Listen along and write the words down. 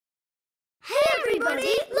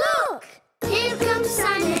Everybody, look! Here comes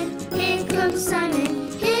Simon, here comes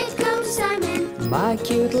Simon, here comes Simon. My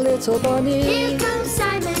cute little bunny. Here comes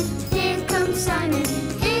Simon, here comes Simon,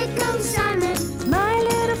 here comes Simon. My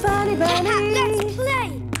little funny bunny. Let's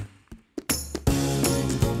play!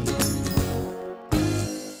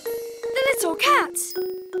 The little cat.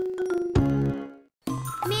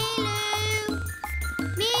 Milu!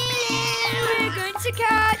 Milu! We're going to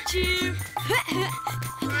catch you.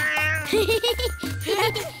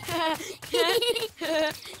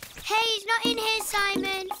 Hey, he's not in here,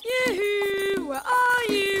 Simon. Yoo-hoo! Where are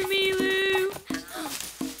you, Milu?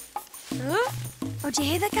 Huh? Oh, do you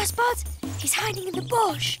hear that, Gaspard? He's hiding in the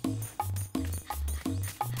bush.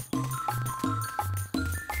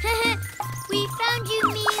 We found you,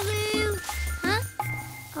 Milu. Huh?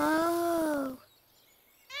 Oh.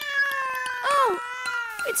 Oh,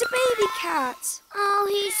 it's a baby cat. Oh,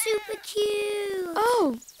 he's super cute.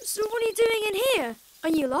 Oh, so what are you doing in here? Are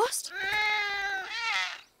you lost?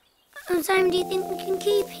 Oh, Simon, do you think we can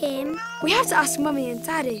keep him? We have to ask Mummy and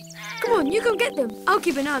Daddy. Come on, you go get them. I'll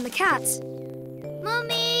keep an eye on the cat.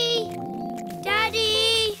 Mummy!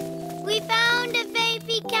 Daddy! We found a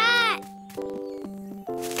baby cat!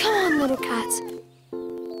 Come on, little cat.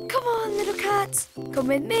 Come on, little cat. Come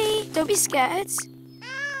with me. Don't be scared.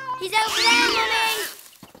 He's over there, Mummy!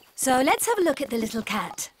 So let's have a look at the little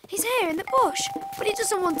cat. He's here in the bush, but he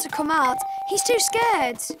doesn't want to come out. He's too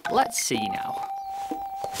scared. Let's see now.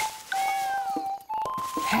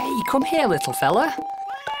 Hey, come here, little fella.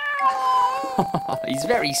 He's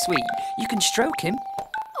very sweet. You can stroke him.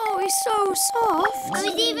 Oh, he's so soft. Oh,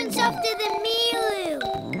 he's even softer than Milu!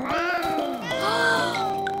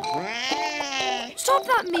 Stop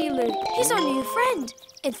that, Milu. He's our new friend.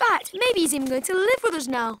 In fact, maybe he's even going to live with us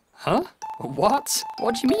now. Huh? What?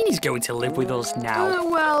 What do you mean he's going to live with us now?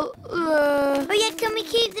 Oh yeah, can we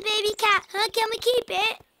keep the baby cat? Huh? Can we keep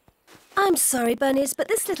it? I'm sorry, bunnies, but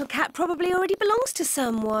this little cat probably already belongs to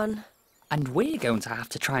someone. And we're going to have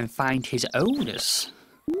to try and find his owners.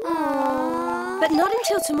 But not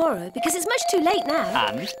until tomorrow, because it's much too late now.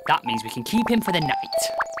 And that means we can keep him for the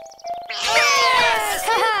night. Yes!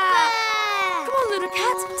 Come on, little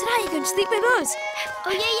cat. Tonight you're going to sleep with us.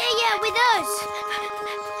 Oh yeah, with us.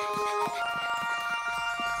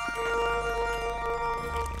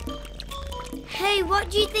 Hey, what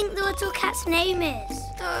do you think the little cat's name is?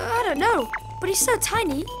 I don't know, but he's so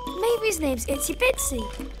tiny. Maybe his name's Itsy Bitsy.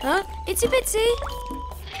 Huh? Itsy Bitsy?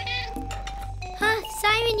 Huh,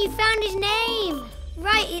 Simon, you found his name.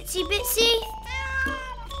 Right, Itsy Bitsy.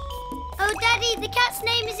 Oh, Daddy, the cat's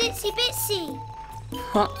name is Itsy Bitsy.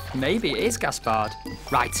 Maybe it is, Gaspard.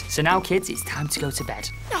 Right, so now, kids, it's time to go to bed.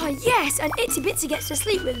 Oh, yes, and Itsy Bitsy gets to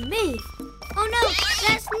sleep with me. Oh, no,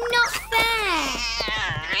 that's not fair.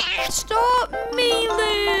 Stop,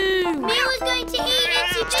 Milu! Milu's going to eat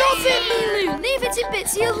Itsy Bitsy. Stop it, Milu! Leave Itsy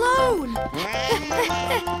Bitsy alone.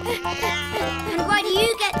 And why do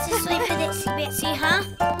you get to sleep with Itsy Bitsy, huh?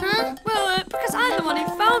 Huh? Well, because I'm the one who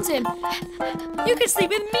found him. You can sleep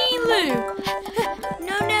with Milu.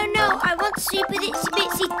 No, I want to sleep with Itsy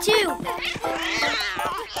Bitsy too.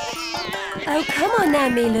 Oh, come on now,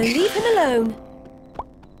 Milu. Leave him alone.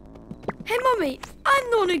 Hey, Mummy,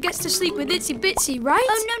 I'm the one who gets to sleep with Itsy Bitsy, right?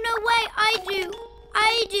 Oh, no, wait,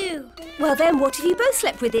 I do. Well, then what if you both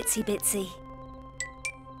slept with Itsy Bitsy?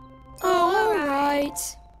 Oh, all right.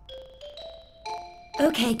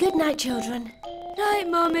 OK, good night, children. Night,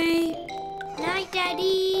 Mummy. Night,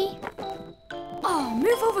 Daddy. Oh,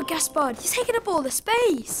 move over, Gaspard. You're taking up all the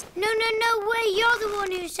space. No way, you're the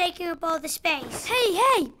one who's taking up all the space.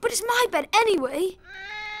 Hey, but it's my bed anyway.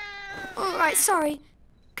 All right, sorry.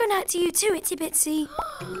 Good night to you too, Itsy Bitsy.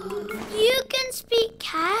 You can speak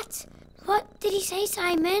cat? What did he say,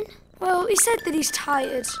 Simon? Well, he said that he's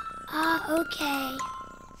tired. Ah, okay.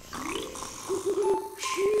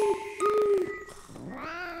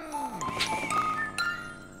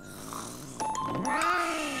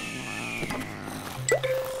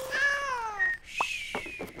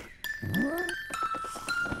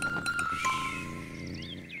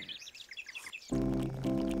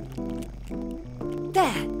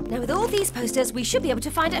 There. Now, with all these posters, we should be able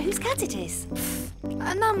to find out whose cat it is.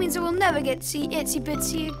 And that means I will never get to see Itsy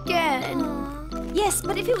Bitsy again. Yes,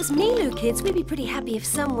 but if it was Milu, kids, we'd be pretty happy if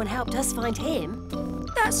someone helped us find him.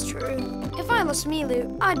 That's true. If I lost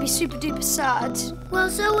Milu, I'd be super duper sad. Well,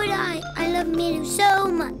 so would I. I love Milu so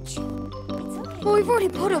much. Well, we've already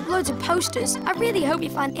put up loads of posters. I really hope you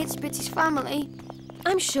find Itsy Bitsy's family.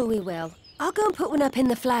 I'm sure we will. I'll go and put one up in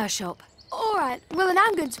the flower shop. All right. Well, then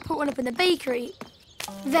I'm going to put one up in the bakery.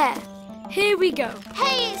 There. Here we go.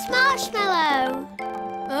 Hey, it's Marshmallow.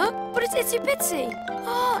 Huh? But it's Itsy Bitsy.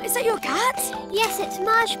 Oh, is that your cat? Yes, it's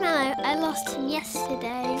Marshmallow. I lost him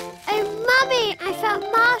yesterday. Oh, Mummy, I found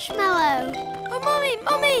Marshmallow. Oh,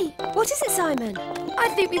 Mummy! What is it, Simon? I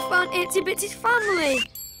think we found Itsy Bitsy's family.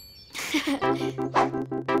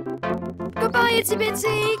 Goodbye, Itsy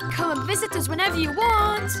Bitsy. Come and visit us whenever you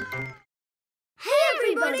want. Hey,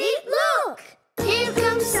 everybody, look! Here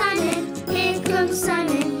comes Simon, here comes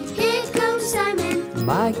Simon, here comes Simon.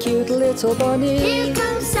 My cute little bunny. Here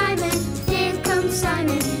comes Simon, here comes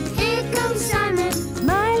Simon, here comes Simon.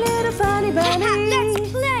 My little funny bunny.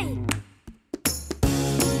 Let's play.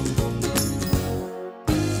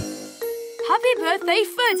 Happy birthday,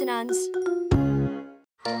 Ferdinand.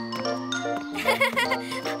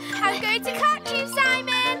 I'm going to catch you,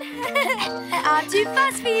 Simon. I'm too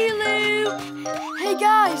fast for you, Lou. Hey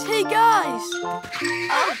guys! Oh,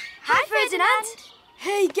 hi, Ferdinand.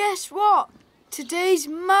 Hey, guess what? Today's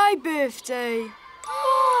my birthday.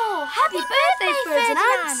 Oh, happy birthday,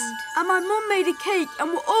 Ferdinand. And my mum made a cake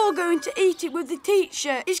and we're all going to eat it with the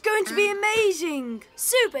teacher. It's going to be amazing.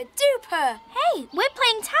 Super duper. Hey, we're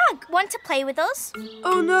playing tag. Want to play with us?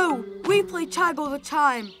 Oh no, we play tag all the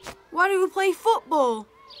time. Why don't we play football?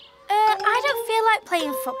 I don't feel like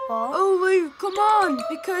playing football. Oh Lou, come on,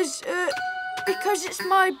 because it's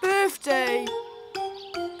my birthday.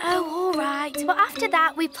 Oh, all right. But after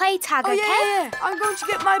that, we play tag, Oh okay? yeah. I'm going to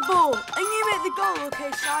get my ball and you make the goal,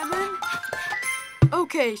 okay, Simon?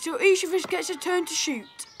 Okay, so each of us gets a turn to shoot.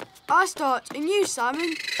 I start and you,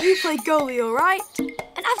 Simon, you play goalie, all right?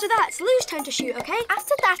 And after that, it's Lou's turn to shoot, okay?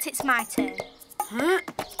 After that, it's my turn. Huh?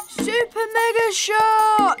 Super mega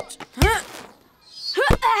shot! Huh?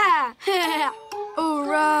 Oh,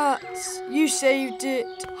 rats. You saved it.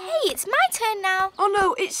 Hey, it's my turn now. Oh,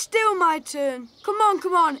 no, it's still my turn. Come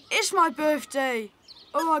on. It's my birthday.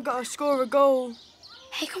 Oh, I gotta score a goal.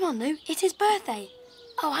 Hey, come on, Lou. It's his birthday.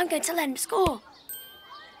 Oh, I'm going to let him score.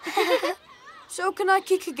 So can I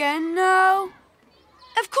kick again now?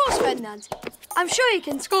 Of course, Ferdinand. I'm sure you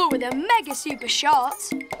can score with a mega super shot.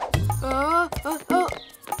 Oh,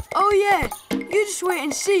 yeah. You just wait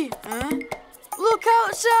and see, huh? Look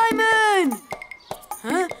out, Simon!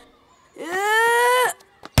 Huh?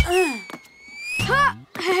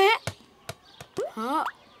 Huh?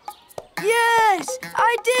 Yes!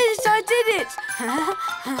 I did it!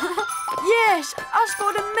 Yes! I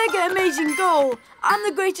scored a mega amazing goal! I'm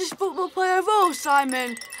the greatest football player of all,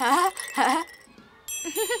 Simon! Come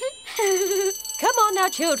on now,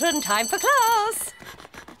 children. Time for class.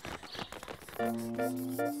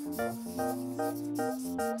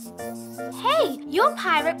 Hey, your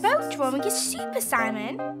pirate boat drawing is super,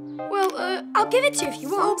 Simon. Well, I'll give it to you if you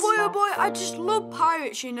want. Oh boy, I just love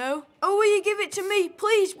pirates, you know. Oh, will you give it to me,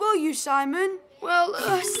 please, will you, Simon? Well,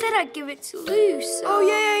 I said I'd give it to Lou, so... Oh,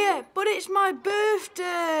 yeah, but it's my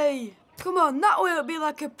birthday. Come on, that way it'll be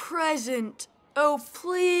like a present. Oh,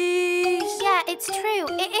 please. Yeah, it's true.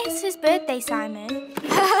 It is his birthday, Simon.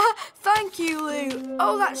 Thank you, Lou.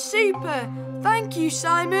 Oh, that's super. Thank you,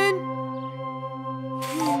 Simon.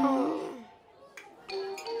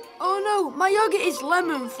 Oh, no, my yogurt is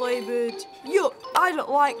lemon-flavoured. Yuck, I don't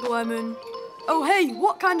like lemon. Oh, hey,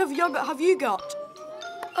 what kind of yogurt have you got?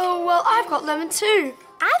 Oh, well, I've got lemon too.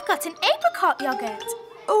 I've got an apricot yogurt.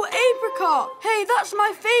 Oh, apricot. Hey, that's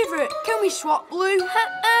my favourite. Can we swap, Lou?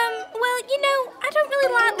 Well, you know, I don't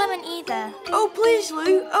really like lemon either. Oh, please,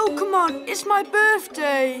 Lou. Oh, come on. It's my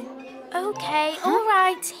birthday. Okay, all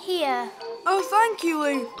right, here. Oh, thank you,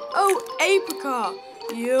 Lou. Oh, apricot.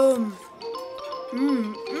 Yum.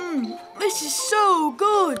 This is so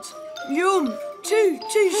good. Yum. Too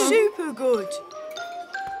super good.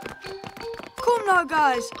 Come now,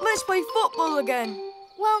 guys. Let's play football again.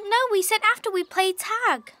 Well, no, we said after we played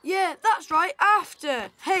tag. Yeah, that's right,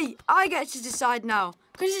 after. Hey, I get to decide now,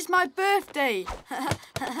 because it's my birthday.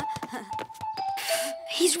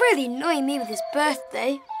 He's really annoying me with his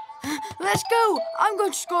birthday. Let's go. I'm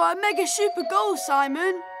going to score a mega super goal,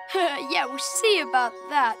 Simon. Yeah, we'll see about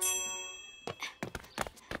that.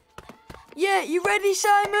 Yeah, you ready,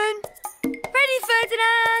 Simon? Ready,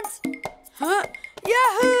 Ferdinand? Huh?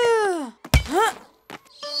 Yahoo! Huh?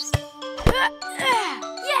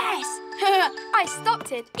 Yes! I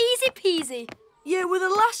stopped it. Easy peasy. Yeah, well, the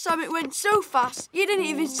last time it went so fast, you didn't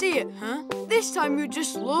even see it, huh? This time you're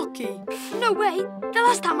just lucky. No way. The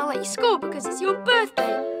last time I let you score because it's your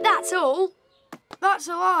birthday. That's all. That's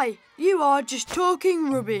a lie. You are just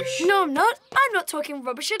talking rubbish. No, I'm not. I'm not talking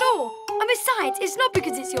rubbish at all. And besides, it's not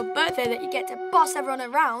because it's your birthday that you get to boss everyone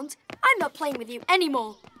around. I'm not playing with you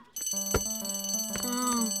anymore.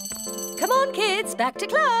 Come on, kids. Back to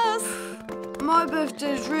class. My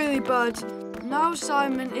birthday's really bad. Now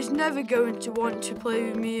Simon is never going to want to play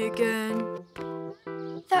with me again.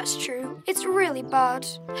 That's true. It's really bad.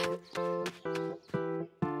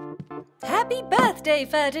 Happy birthday,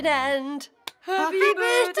 Ferdinand! Happy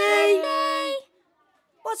birthday!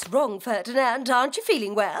 What's wrong, Ferdinand? Aren't you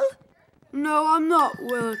feeling well? No, I'm not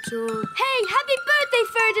well at all. Hey, happy birthday,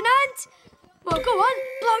 Ferdinand! Well, go on,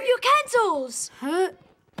 blow out your candles. Huh?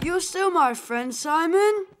 You're still my friend,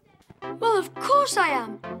 Simon? Well, of course I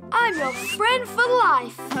am. I'm your friend for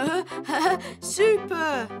life.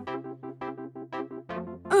 Super!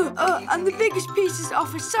 And the biggest pieces are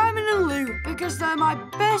for Simon and Lou because they're my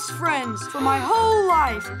best friends for my whole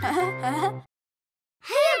life.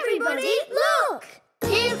 Hey everybody, look!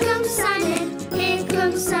 Here comes Simon, here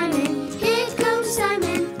comes Simon, here comes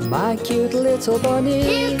Simon. My cute little bunny.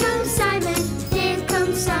 Here comes Simon, here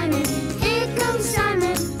comes Simon, here comes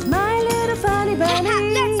Simon. My little funny bunny.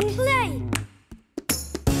 Let's play.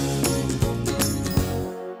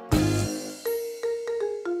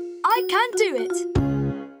 I can do it.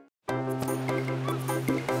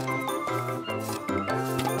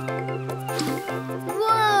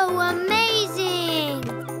 Whoa, amazing!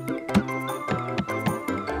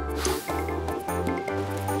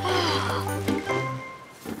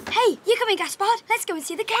 Hey, you coming, Gaspard? Let's go and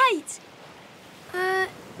see the kite.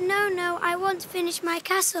 No, I want to finish my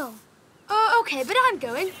castle. Okay, but I'm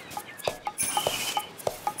going.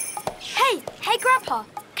 Hey, Grandpa,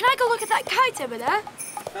 can I go look at that kite over there?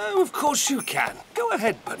 Oh, of course you can. Go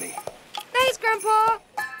ahead, Bunny. Thanks, Grandpa.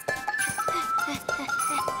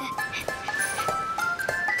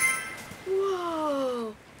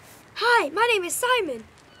 Whoa. Hi, my name is Simon.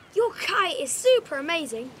 Your kite is super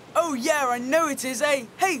amazing. Oh, yeah, I know it is, eh?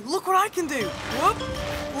 Hey, look what I can do. Whoop,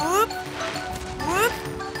 whoop, whoop.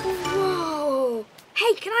 Whoa.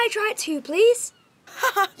 Hey, can I try it too, please?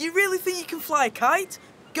 You really think you can fly a kite?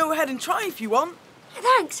 Go ahead and try if you want.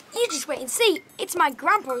 Thanks. You just wait and see. It's my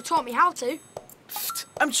grandpa who taught me how to.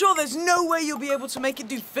 I'm sure there's no way you'll be able to make it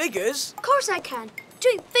do figures. Of course I can.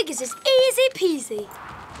 Doing figures is easy peasy.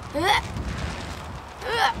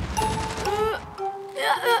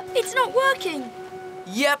 It's not working.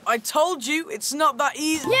 Yep, I told you, it's not that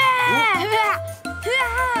easy.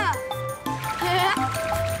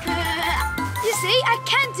 You see, I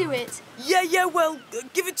can do it. Yeah, well,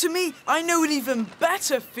 give it to me. I know an even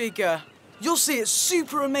better figure. You'll see, it's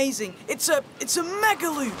super amazing. It's a mega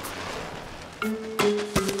loop.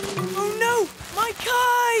 Oh no, my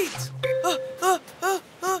kite!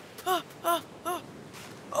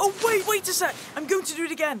 Oh, wait a sec. I'm going to do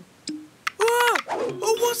it again. Whoa!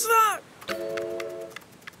 Oh, what's that?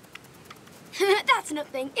 That's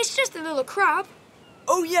nothing. It's just a little crab.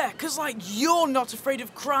 Oh, yeah, 'cause, you're not afraid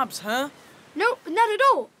of crabs, huh? Nope, not at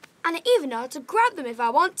all. And I even know how to grab them if I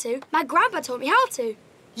want to. My grandpa taught me how to.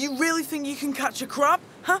 You really think you can catch a crab?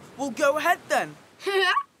 Huh? Well, go ahead then.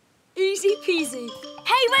 Easy peasy.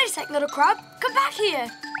 Hey, wait a sec, little crab. Come back here.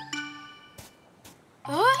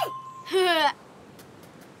 Huh?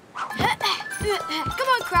 Come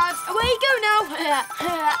on, crabs. Away you go now.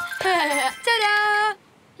 Ta-da!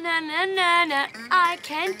 Na. I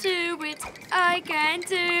can do it. I can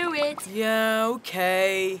do it. Yeah,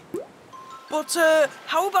 okay. But,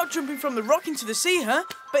 how about jumping from the rock into the sea, huh?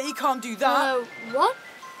 Bet you can't do that. What?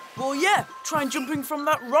 Well, yeah, try jumping from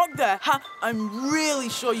that rock there. Ha! I'm really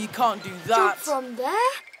sure you can't do that. Jump from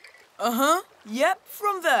there? Uh-huh. Yep,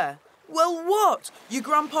 from there. Well, what? Your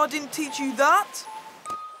grandpa didn't teach you that?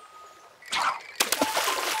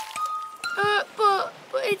 But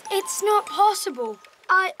it's not possible.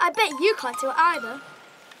 I bet you can't do it either.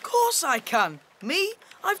 Of course I can. Me?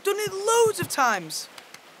 I've done it loads of times.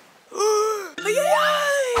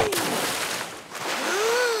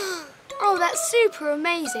 Oh, that's super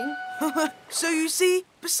amazing. So you see,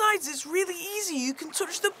 besides it's really easy, you can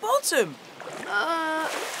touch the bottom.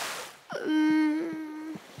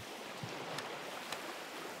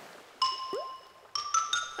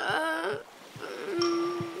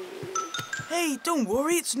 Hey, don't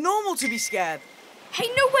worry, it's normal to be scared. Hey,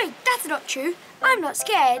 no, wait, that's not true. I'm not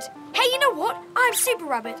scared. Hey, you know what? I'm Super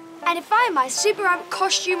Rabbit. And if I had my Super Rabbit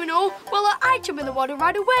costume and all, well, I'd jump in the water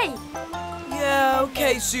right away. Yeah,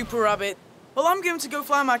 okay, Super Rabbit. Well, I'm going to go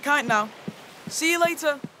fly my kite now. See you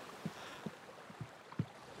later.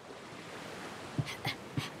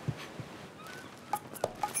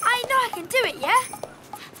 I know I can do it, yeah?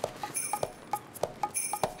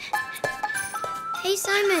 Hey,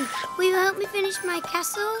 Simon, will you help me finish my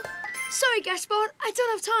castle? Sorry, Gaspard, I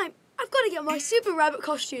don't have time. I've got to get my Super Rabbit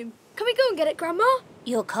costume. Can we go and get it, Grandma?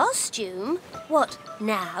 Your costume? What,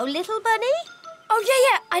 now, little bunny? Oh,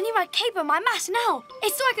 yeah, I need my cape and my mask now.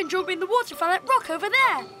 It's so I can jump in the water from that rock over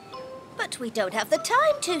there. But we don't have the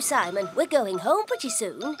time to, Simon. We're going home pretty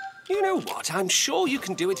soon. You know what? I'm sure you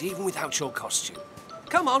can do it even without your costume.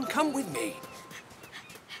 Come on, come with me.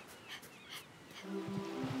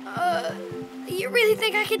 You really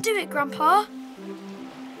think I can do it, Grandpa?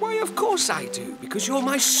 Why, of course I do, because you're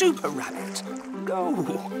my super rabbit. Go.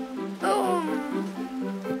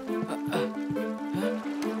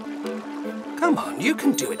 Come on, you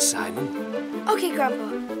can do it, Simon. Okay,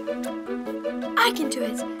 Grandpa. I can do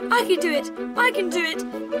it. I can do it. I can do it.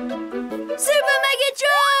 Super Mega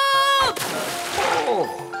Jump! Oh.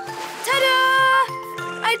 Ta-da!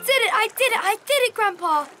 I did it! I did it! I did it,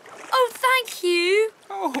 Grandpa! Oh, thank you!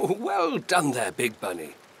 Oh, well done there, Big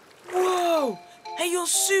Bunny. Whoa! Hey, you're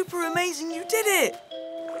super amazing. You did it.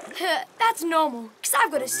 That's normal, because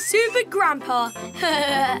I've got a super grandpa.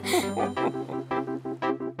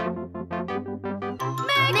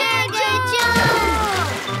 Mega jump!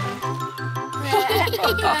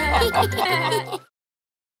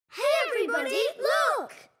 Hey, everybody,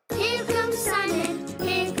 look! Here comes Simon.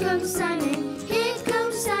 Here comes Simon. Here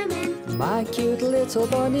comes Simon. My cute little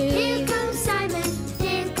bunny. Here comes Simon.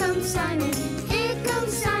 Here comes Simon. Here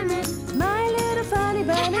comes Simon. My little funny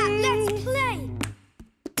bunny. Let's play!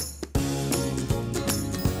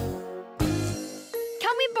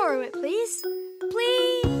 Can we borrow it, please?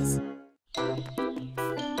 Please?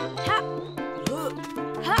 Ha!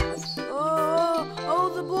 Ha! Oh,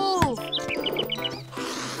 the ball.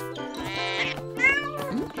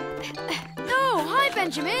 Oh, hi,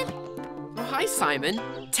 Benjamin. Oh, hi, Simon.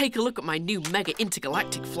 Take a look at my new mega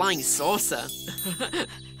intergalactic flying saucer.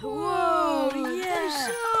 Whoa, yeah.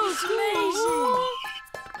 It's amazing.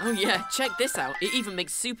 Oh, yeah, check this out. It even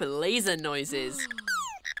makes super laser noises.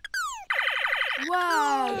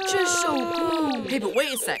 Wow, just so cool. Hey, but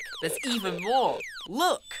wait a sec. There's even more.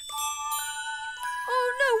 Look.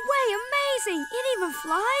 Oh, no way, amazing. It even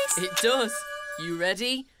flies. It does. You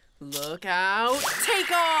ready? Look out. Take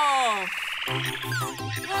off!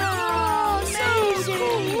 Oh, amazing.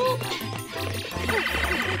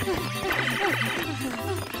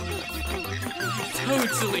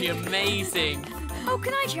 Totally amazing. Oh,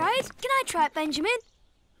 can I try it? Can I try it, Benjamin?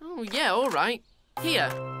 Oh, yeah, all right. Here.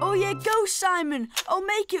 Oh, yeah, go, Simon. Oh,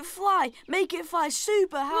 make it fly. Make it fly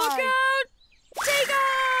super high. Look out! Take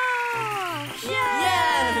off!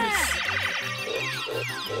 Yes!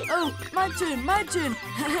 Oh, my turn, my turn.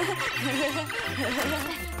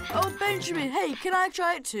 Oh, Benjamin, hey, can I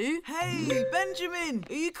try it too? Hey, Benjamin,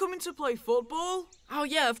 are you coming to play football? Oh,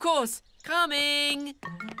 yeah, of course. Coming.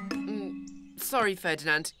 Sorry,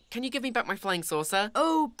 Ferdinand. Can you give me back my flying saucer?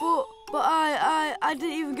 Oh, but I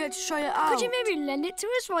didn't even get to try it out. Could you maybe lend it to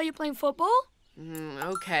us while you're playing football?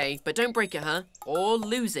 Okay, but don't break it, huh? Or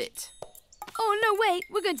lose it. Oh, no, wait.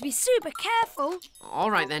 We're going to be super careful.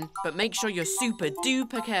 All right, then. But make sure you're super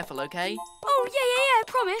duper careful, okay? Oh, yeah, I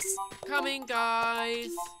promise. Coming,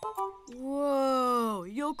 guys. Whoa,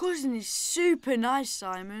 your cousin is super nice,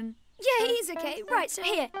 Simon. Yeah, he's okay. Right, so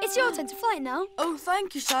here, it's your turn to fly now. Oh,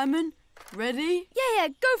 thank you, Simon. Ready? Yeah,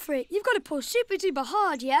 go for it. You've got to pull super duper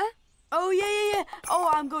hard, yeah? Oh, yeah. Oh,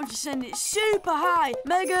 I'm going to send it super high.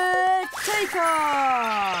 Mega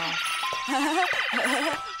takeoff!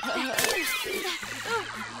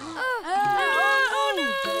 Oh,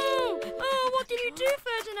 no! Oh, what did you do,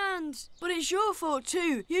 Ferdinand? But it's your fault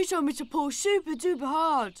too. You told me to pull super duper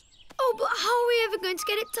hard. Oh, but how are we ever going to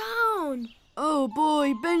get it down? Oh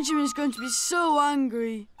boy, Benjamin's going to be so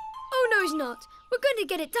angry. Oh, no, he's not. We're going to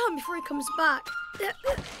get it down before he comes back.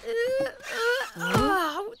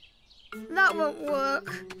 Oh, that won't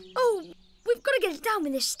work. Oh, we've got to get it down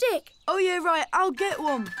with this stick. Oh yeah, right, I'll get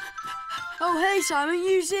one. Oh hey Simon,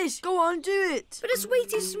 use this. Go on, do it. But it's way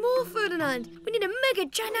too small, Ferdinand. We need a mega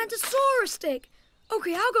gigantosaurus stick.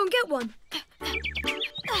 Okay, I'll go and get one.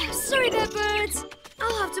 Sorry there, birds.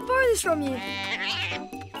 I'll have to borrow this from you.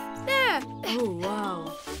 There. Oh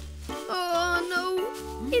wow. Oh no,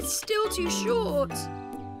 it's still too short.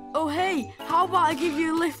 Oh hey, how about I give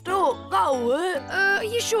you a lift up? That'll work. Are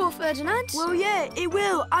you sure, Ferdinand? Well yeah, it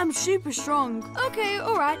will. I'm super strong. Okay,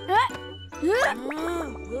 all right.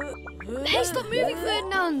 Hey, stop moving,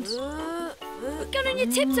 Ferdinand. Get on your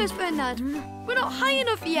tiptoes, Ferdinand. We're not high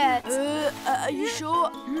enough yet. Are you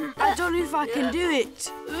sure? I don't know if I can do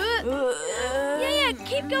it. Yeah,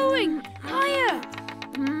 keep going. Higher.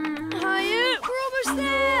 Higher. We're almost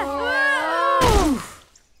there.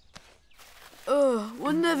 Oh,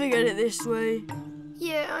 we'll never get it this way.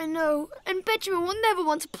 Yeah, I know. And Benjamin will never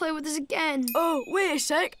want to play with us again. Oh, wait a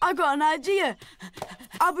sec. I got an idea.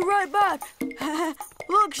 I'll be right back.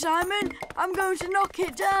 Look, Simon, I'm going to knock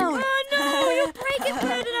it down. Oh, no, you'll break it,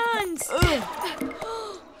 Ferdinand.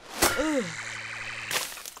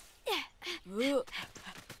 Oh,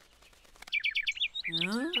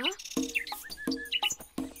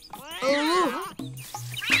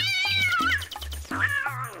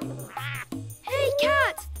 Hey,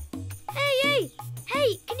 Cat! Hey!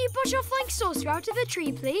 Hey, can you push your flying saucer out of the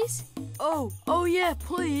tree, please? oh yeah,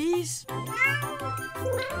 please. Oh,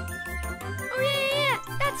 yeah.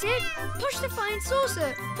 That's it. Push the flying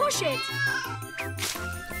saucer. Push it.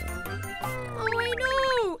 Oh, I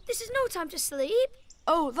know. This is no time to sleep.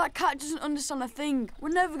 Oh, that cat doesn't understand a thing. We're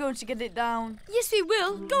never going to get it down. Yes, we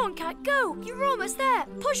will. Go on, Cat, go. You're almost there.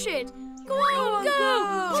 Push it. Go on,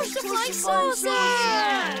 go. Push the flying saucer.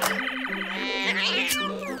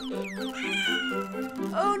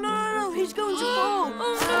 Oh, no, he's going to fall.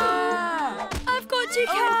 Oh, no. I've got you,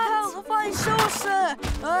 Cat. Oh, the flying saucer.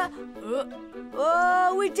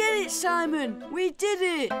 Oh, we did it, Simon. We did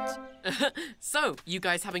it. So, you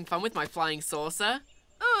guys having fun with my flying saucer?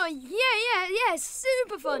 Oh, yeah,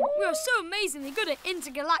 super fun. We are so amazingly good at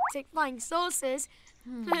intergalactic flying saucers.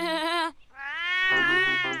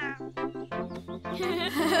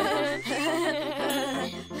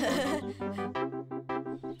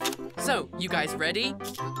 So, you guys ready?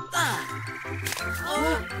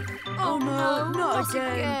 Oh, no, not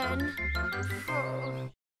again.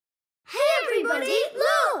 Hey everybody,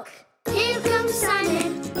 look! Here comes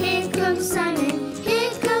Simon, here comes Simon,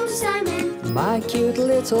 here comes Simon. My cute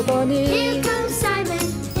little bunny. Here comes Simon,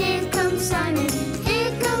 here comes Simon,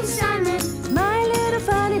 here comes Simon. My little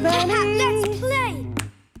funny bunny. Let's play!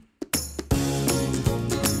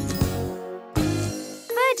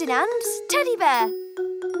 Ferdinand's teddy bear.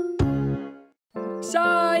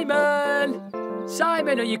 Simon!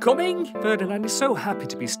 Simon, are you coming? Ferdinand is so happy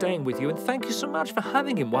to be staying with you, and thank you so much for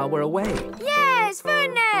having him while we're away. Yes,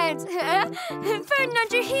 Ferdinand!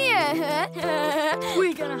 Ferdinand, you're here!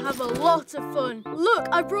 We're going to have a lot of fun. Look,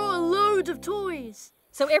 I brought a load of toys.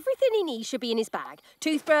 So everything he needs should be in his bag.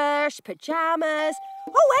 Toothbrush, pyjamas.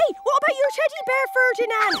 Oh, wait, what about your teddy bear,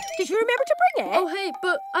 Ferdinand? Did you remember to bring it? Oh, hey,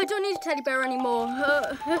 but I don't need a teddy bear anymore.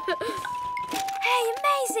 Hey,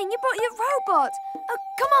 amazing! You brought your robot! Oh,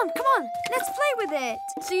 come on, let's play with it!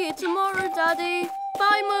 See you tomorrow, Daddy.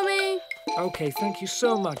 Bye, Mummy. Okay, thank you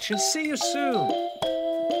so much, and see you soon.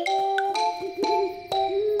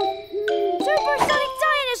 Supersonic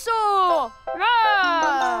dinosaur!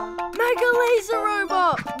 Rah! Mega laser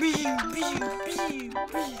robot.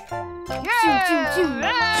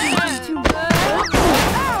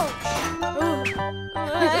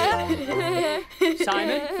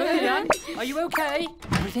 Simon, Ferdinand, are you okay?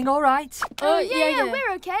 Everything all right? Yeah,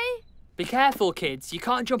 we're okay. Be careful, kids. You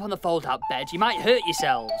can't jump on the fold-out bed. You might hurt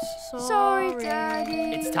yourselves. Sorry,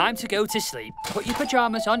 Daddy. It's time to go to sleep. Put your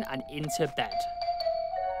pyjamas on and into bed.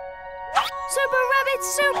 Super Rabbit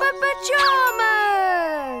Super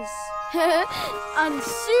Pajamas! And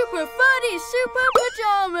super funny super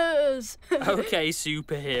pajamas. Okay,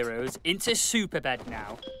 superheroes, into super bed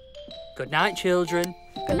now. Good night, children.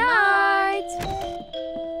 Good night.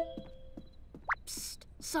 Psst,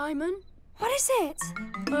 Simon. What is it?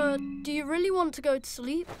 Do you really want to go to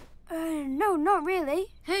sleep? No, not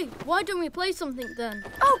really. Hey, why don't we play something then?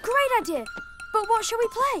 Oh, great idea. But what shall we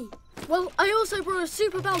play? Well, I also brought a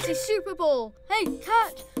super bouncy super ball. Hey,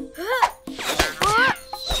 catch.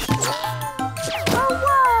 Oh,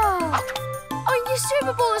 wow! Oh, your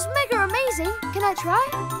super ball is mega amazing. Can I try?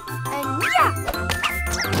 And yeah!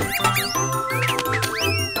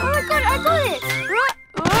 Oh, I got it!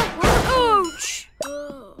 Ouch!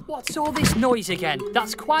 What's all this noise again?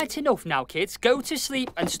 That's quite enough now, kids. Go to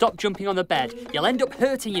sleep and stop jumping on the bed. You'll end up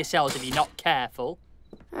hurting yourselves if you're not careful.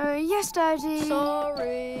 Yes, Daddy.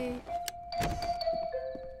 Sorry.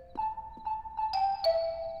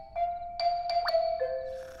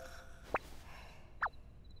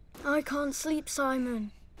 I can't sleep,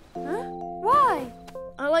 Simon. Huh? Why?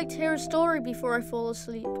 I like to hear a story before I fall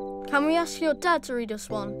asleep. Can we ask your dad to read us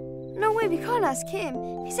one? No way, we can't ask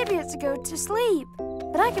him. He said we had to go to sleep.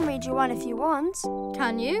 But I can read you one if you want.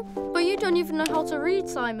 Can you? But you don't even know how to read,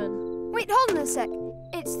 Simon. Wait, hold on a sec.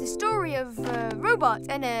 It's the story of a robot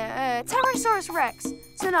and a Tyrannosaurus Rex.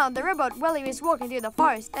 So now the robot, while he was walking through the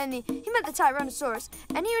forest, and he met the Tyrannosaurus,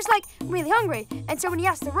 and he was like really hungry. And so when he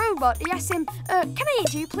asked the robot, he asked him, "Can I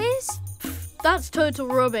eat you, please?" That's total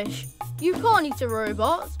rubbish. You can't eat a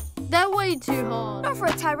robot. They're way too hard. Not for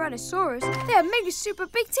a Tyrannosaurus. They have mega super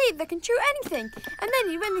big teeth that can chew anything. And then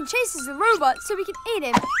he went and chases the robot so we can eat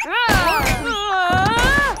him.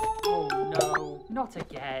 Oh no, not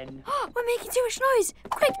again. We're making too much noise.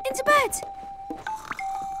 Quick, into bed.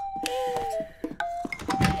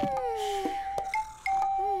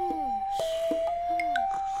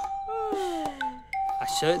 I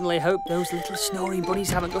certainly hope those little snoring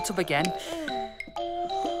bunnies haven't got up again.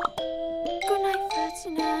 Good night,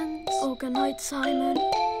 Ferdinand. Oh, good night, Simon.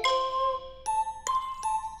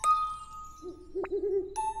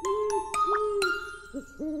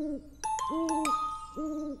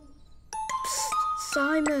 Psst,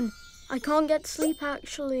 Simon. I can't get sleep,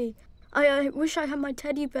 actually. I wish I had my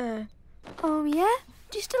teddy bear. Oh, yeah?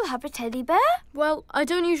 Do you still have a teddy bear? Well, I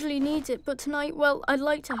don't usually need it, but tonight, well, I'd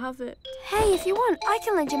like to have it. Hey, if you want, I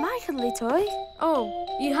can lend you my cuddly toy. Oh,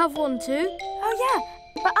 you have one too? Oh, yeah,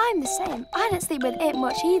 but I'm the same. I don't sleep with it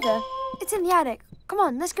much either. It's in the attic. Come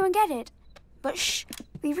on, let's go and get it. But shh,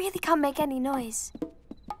 we really can't make any noise.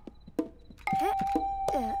 Hey,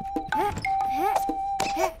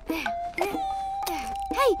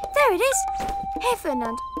 there it is. Hey,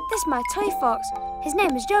 Ferdinand, this is my toy fox. His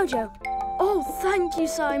name is Jojo. Oh, thank you,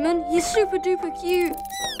 Simon. He's super duper cute.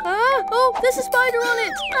 Ah! Oh, there's a spider on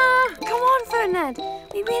it. Ah! Come on, Ferdinand.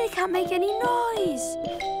 We really can't make any noise.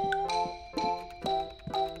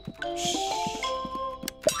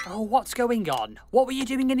 Oh, what's going on? What were you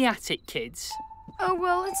doing in the attic, kids? Oh,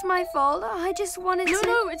 well, it's my fault. I just wanted to...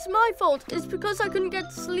 No, it's my fault. It's because I couldn't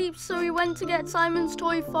get to sleep, so we went to get Simon's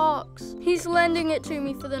toy fox. He's lending it to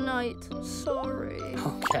me for the night. Sorry.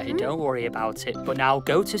 Okay, don't worry about it. But now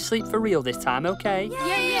go to sleep for real this time, okay?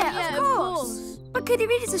 Yeah, of course. But could you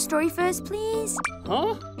read us a story first, please?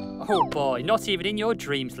 Huh? Oh boy, not even in your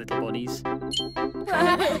dreams, little bunnies.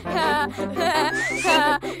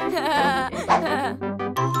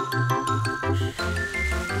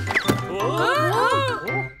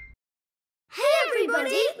 Hey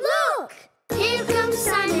everybody, look! Here comes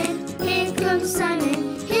Simon, here comes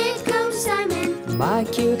Simon, here comes Simon. My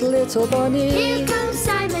cute little bunny. Here comes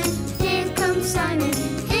Simon, here comes Simon,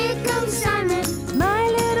 here comes Simon. My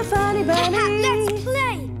little funny bunny. Let's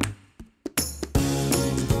play!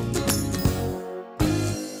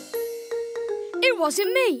 It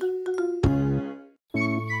wasn't me.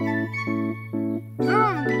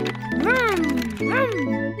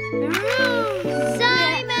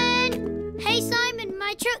 Simon! Hey Simon,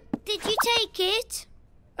 my truck, did you take it?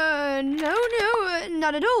 No,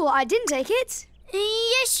 not at all. I didn't take it.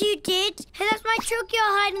 Yes, you did. Hey, that's my truck you're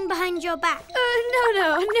hiding behind your back.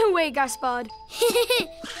 No way, Gaspard.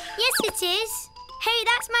 Yes, it is. Hey,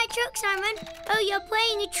 that's my truck, Simon. Oh, you're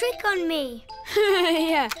playing a trick on me.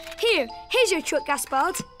 Yeah. Here's your truck,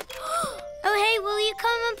 Gaspard. Oh, hey, will you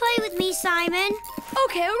come and play with me, Simon?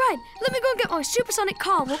 Okay, all right. Let me go and get my supersonic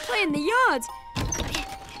car and we'll play in the yard.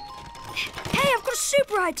 Hey, I've got a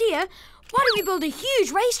super idea. Why don't we build a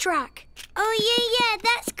huge racetrack? Oh, yeah,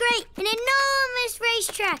 that's great. An enormous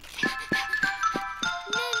racetrack.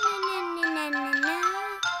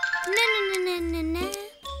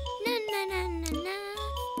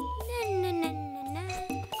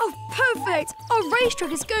 Oh, perfect. Our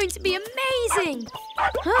racetrack is going to be amazing.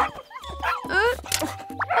 Huh? Oh,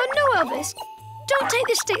 no, Elvis. Don't take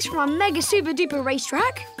the sticks from our mega super duper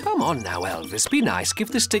racetrack. Come on now, Elvis. Be nice. Give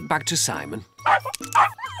the stick back to Simon.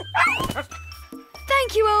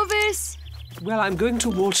 Thank you, Elvis. Well, I'm going to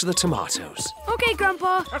water the tomatoes. Okay,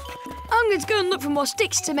 Grandpa. I'm going to go and look for more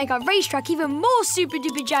sticks to make our racetrack even more super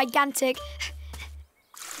duper gigantic.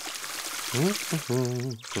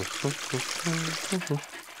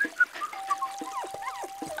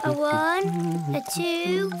 A 1, a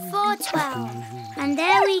 2, 4, 12. And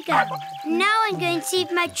there we go. Now I'm going to see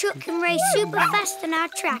if my truck can race super fast on our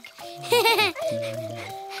track.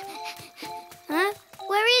 Huh?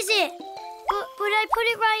 Where is it? But I put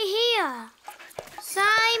it right here.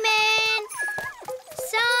 Simon!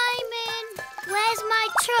 Simon! Where's my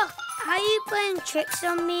truck? Are you playing tricks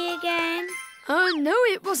on me again? No,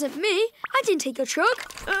 it wasn't me. I didn't take your truck.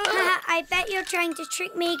 I bet you're trying to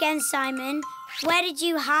trick me again, Simon. Where did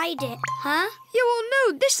you hide it, huh? Yeah, well,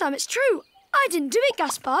 no, this time it's true. I didn't do it,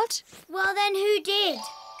 Gaspard. Well, then who did?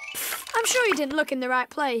 I'm sure you didn't look in the right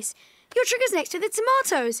place. Your truck is next to the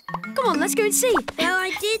tomatoes. Come on, let's go and see. Well,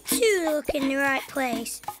 I did too look in the right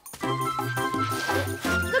place.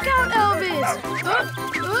 Look out, Elvis!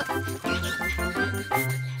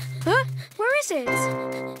 Huh? Where is it?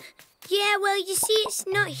 Yeah, well, you see, it's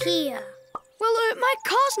not here. Well, my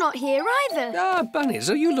car's not here either. Ah, bunnies,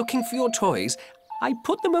 are you looking for your toys? I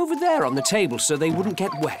put them over there on the table so they wouldn't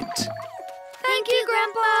get wet. Thank you,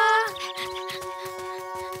 Grandpa.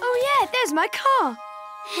 Oh, yeah, there's my car.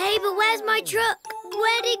 Hey, but where's my truck?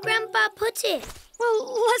 Where did Grandpa put it?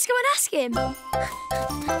 Well, let's go and ask him.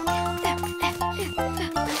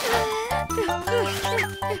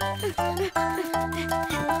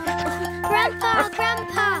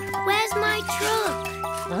 Grandpa, where's my truck?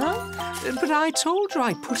 Huh? But I told you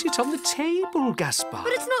I put it on the table, Gaspard.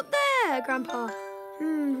 But it's not there, Grandpa.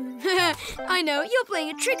 I know, you're playing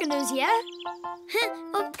a trick on us, yeah?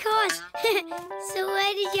 Of course. So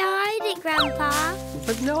where did you hide it, Grandpa?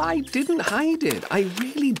 But no, I didn't hide it. I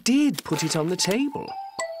really did put it on the table.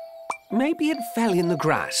 Maybe it fell in the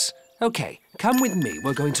grass. OK, come with me.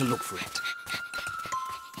 We're going to look for it.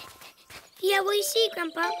 Yeah, well, you see,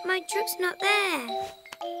 Grandpa, my truck's not there.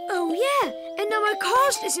 Oh, yeah, and now my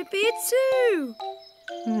car's disappeared too.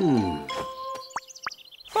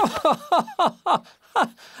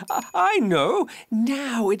 I know.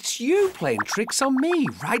 Now it's you playing tricks on me,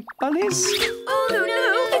 right, Bunnies? Oh,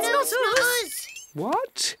 no, it's not us.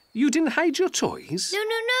 What? You didn't hide your toys? No,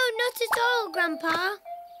 not at all, Grandpa.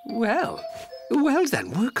 Well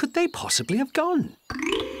then, where could they possibly have gone?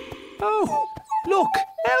 Oh, look,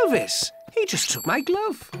 Elvis. He just took my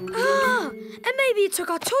glove. Ah, and maybe he took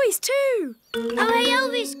our toys too. Oh, hey,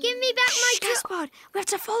 Elvis, give me back my truck. Gaspard, we have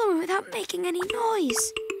to follow him without making any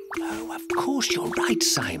noise. Oh, of course you're right,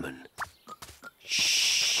 Simon.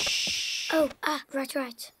 Shh. Oh,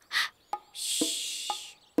 right.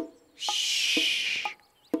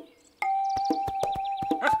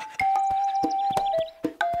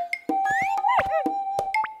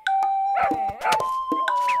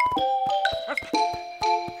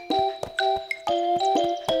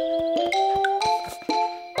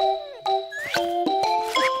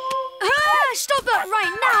 Stop that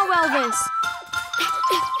right now, Elvis!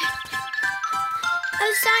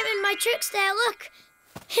 Oh, Simon, my truck's there, look.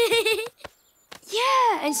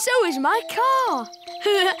 Yeah, and so is my car.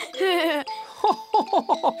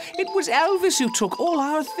 It was Elvis who took all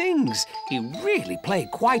our things. He really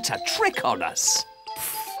played quite a trick on us.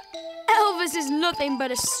 Elvis is nothing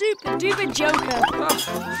but a super-duper joker.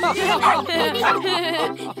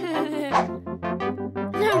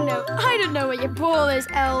 No, I don't know what your ball is,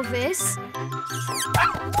 Elvis.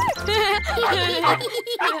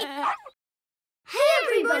 Hey,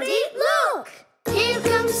 everybody, look! Here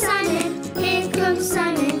comes Simon, here comes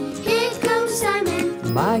Simon, here comes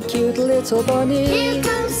Simon. My cute little bunny. Here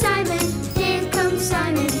comes Simon, here comes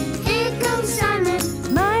Simon, here comes Simon.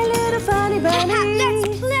 My little funny bunny.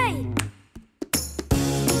 Let's play!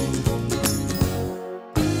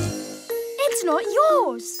 It's not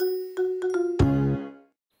yours.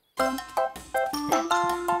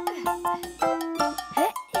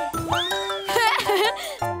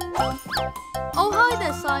 Oh, hi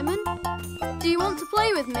there, Simon. Do you want to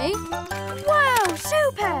play with me? Wow,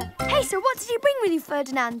 super! Hey, so what did you bring with you,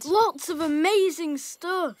 Ferdinand? Lots of amazing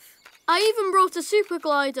stuff. I even brought a super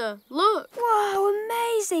glider. Look. Wow,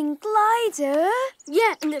 amazing glider.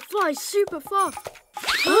 Yeah, and it flies super fast.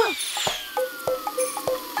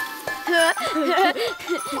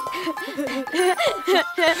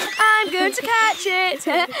 I'm going to catch it.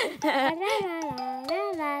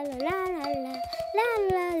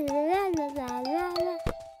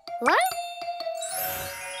 What?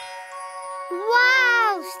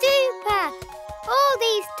 Wow, super! All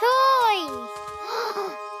these toys!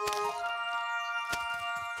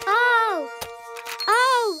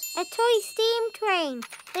 Oh, a toy steam train.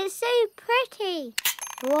 It's so pretty.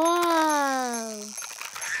 Whoa!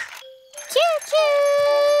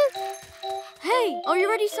 Choo-choo! Hey, are you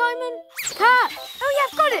ready, Simon? Catch! Oh, yeah,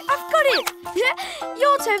 I've got it!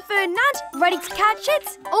 Your turn, Ferdinand. Ready to catch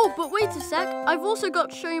it? Oh, but wait a sec. I've also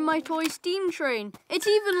got to show you my toy steam train. It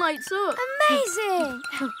even lights up. Amazing!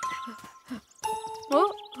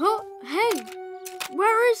 Oh, hey,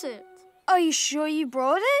 where is it? Are you sure you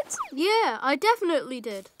brought it? Yeah, I definitely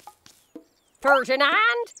did.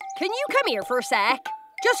 Ferdinand, can you come here for a sec?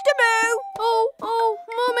 Just a moo! Oh,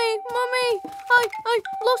 Mummy! I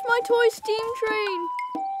lost my toy steam train.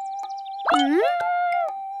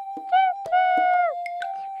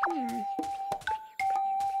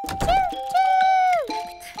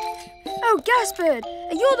 Oh, Gaspard,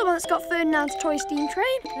 you're the one that's got Ferdinand's toy steam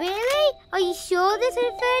train. Really? Are you sure this is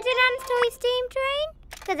Ferdinand's toy steam train?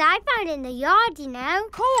 Because I found it in the yard, you know.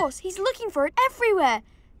 Of course, he's looking for it everywhere.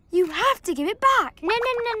 You have to give it back. No,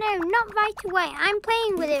 not right away. I'm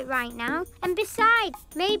playing with it right now. And besides,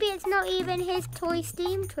 maybe it's not even his toy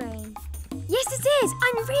steam train. Yes, it is.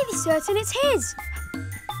 I'm really certain it's his.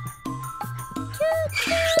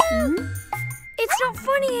 It's not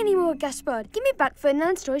funny anymore, Gaspard. Give me back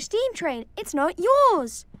Ferdinand's toy steam train. It's not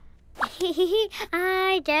yours.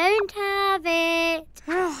 I don't have it.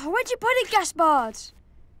 Where'd you put it, Gaspard?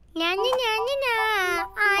 Na na na na na.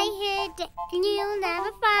 I hid it, and you'll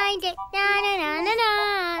never find it. Na na na na na.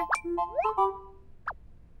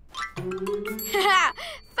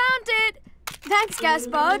 Found it. Thanks,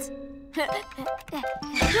 Gaspard.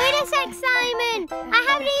 Wait a sec, Simon. I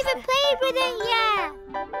haven't even played with it yet.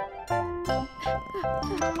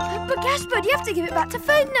 But Gaspard, you have to give it back to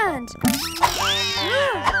Ferdinand.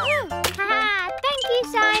 Haha, thank you,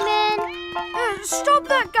 Simon. Stop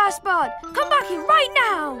that, Gaspard. Come back here right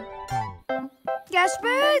now.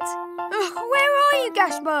 Gaspard? Where are you,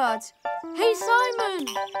 Gaspard? Hey, Simon!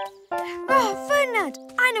 Oh, Ferdinand,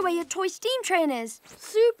 I know where your toy steam train is.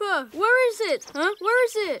 Super! Where is it? Huh? Where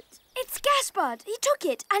is it? It's Gaspard. He took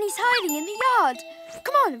it and he's hiding in the yard.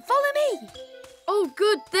 Come on, follow me. Oh,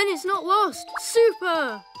 good. Then it's not lost.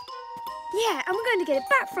 Super! Yeah, and we're going to get it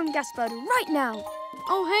back from Gaspard right now.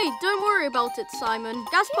 Oh, hey, don't worry about it, Simon.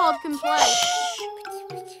 Gaspard can play.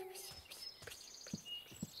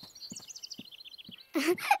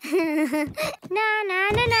 Na, na,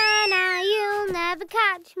 na, na, na, you'll never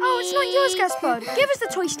catch me. Oh, it's not yours, Gaspard. Give us the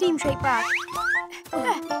toy steam train back.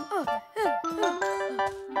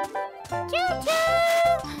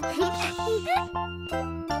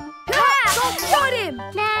 Got him!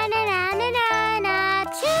 Na, na, na, na, na, na,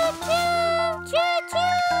 choo-choo,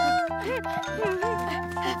 choo-choo.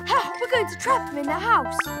 We're going to trap him in the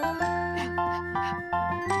house.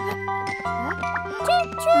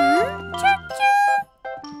 Choo-choo, choo-choo.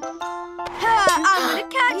 I'm going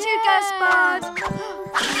to catch you, Gaspard.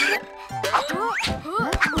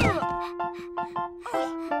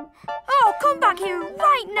 Oh, come back here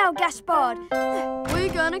right now, Gaspard.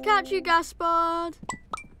 We're gonna catch you, Gaspard.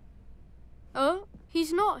 Oh,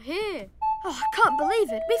 he's not here. Oh, I can't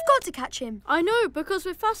believe it. We've got to catch him. I know, because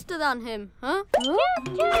we're faster than him, huh?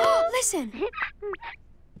 Listen.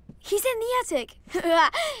 He's in the attic.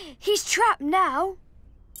 He's trapped now.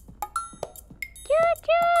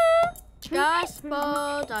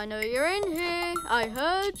 Gaspard, I know you're in here. I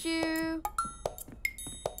heard you.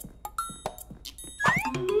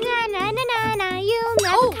 Na, na, na, na, na, you'll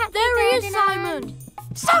never catch me. There he is, Simon.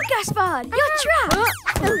 Stop, Gaspard. You're trapped.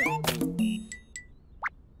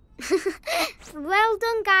 Well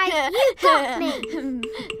done, guys. You got me.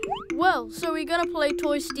 Well, so we're gonna play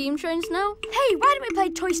toy steam trains now? Hey, why don't we play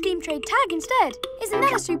toy steam train tag instead? Isn't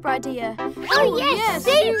that a super idea? Oh, yes,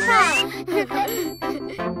 super.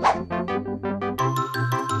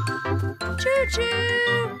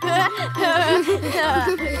 Choo-choo.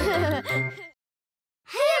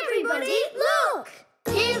 Hey, everybody, look.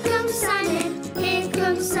 Here comes Simon. Here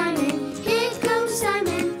comes Simon. Here comes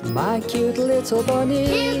Simon. My cute little bunny.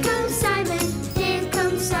 Here comes Simon. Here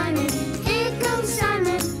comes Simon. Here comes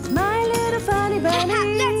Simon. My little funny bunny.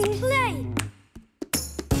 Let's play.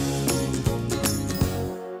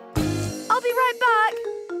 I'll be right back.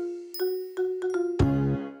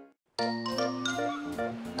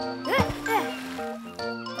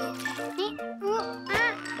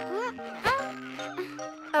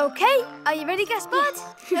 Okay, are you ready, Gaspard?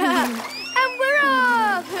 And we're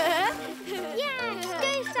off! Yeah,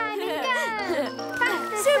 go, Simon, go.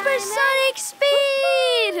 Faster, Supersonic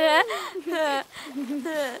speed!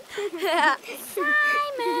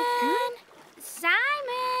 Simon!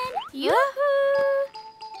 Simon! Yoo-hoo!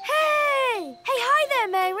 Hey! Hey, hi there,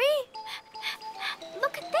 Mary.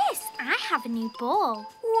 Look at this. I have a new ball.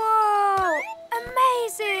 Whoa!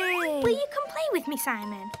 Amazing! Will you come play with me,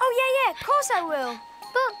 Simon? Oh, yeah, of course I will.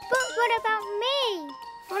 But what about me?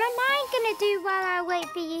 What am I going to do while I wait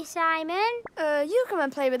for you, Simon? You come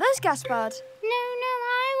and play with us, Gaspard. No,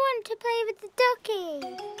 I want to play with the ducky.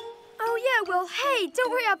 Oh, yeah, well, hey,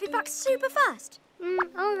 don't worry, I'll be back super fast.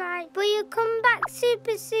 All right, but you'll come back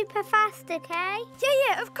super fast, okay?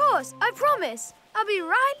 Yeah, of course, I promise. I'll be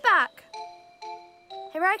right back.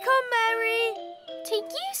 Here I come, Mary. To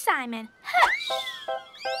you, Simon.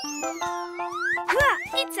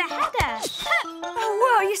 It's a header. Oh,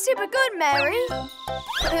 whoa, you're super good, Mary.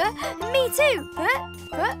 Me too.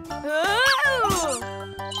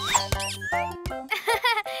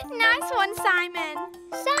 Nice one, Simon.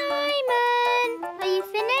 Simon! Are you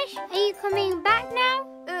finished? Are you coming back now?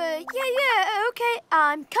 Yeah, okay.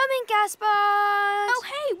 I'm coming, Gaspard. Oh,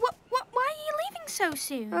 hey, why are you leaving so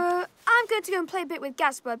soon? I'm going to go and play a bit with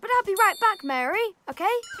Gaspard, but I'll be right back, Mary,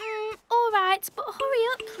 okay? All right, but hurry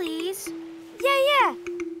up, please. Yeah.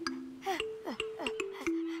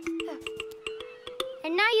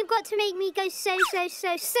 And now you've got to make me go so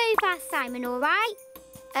fast, Simon, all right?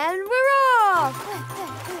 And we're off!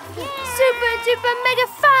 Yeah. Super duper mega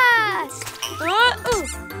fast!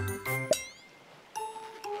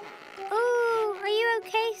 Oh, are you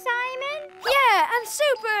okay, Simon? Yeah, I'm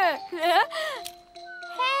super!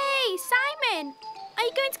 Hey, Simon! Are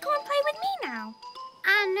you going to come and play with me now?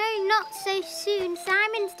 No, not so soon.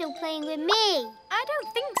 Simon's still playing with me. I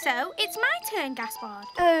don't think so. It's my turn, Gaspard.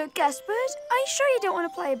 Gaspard, are you sure you don't want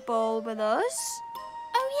to play ball with us?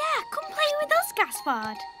 Oh, yeah, come play with us,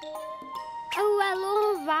 Gaspard. Oh, well,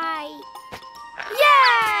 all right.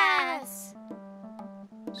 Yes!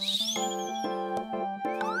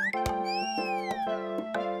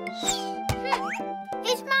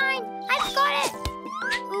 It's mine. I've got it.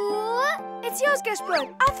 Ooh. It's yours, Gaspard.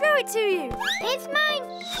 I'll throw it to you. It's mine.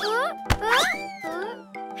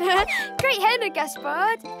 Great header,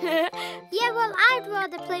 Gaspard. Yeah, well, I'd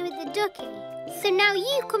rather play with the ducky. So now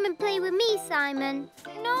you come and play with me, Simon.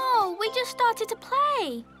 No, we just started to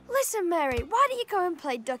play. Listen, Mary, why don't you go and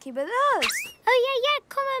play ducky with us? Oh, yeah,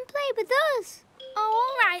 come and play with us. Oh,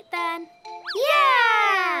 all right then.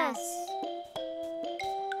 Yes!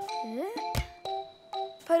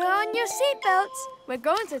 Put on your seatbelts. We're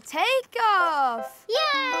going to take off.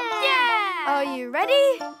 Yeah! Are you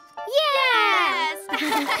ready? Yes!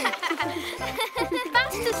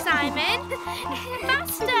 Faster, Simon.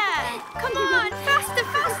 Faster. Come on, faster,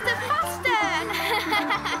 faster, faster.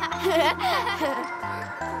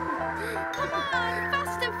 Come on,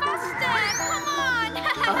 faster, faster. Come on.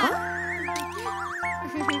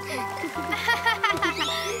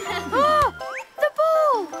 Oh, the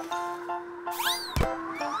ball!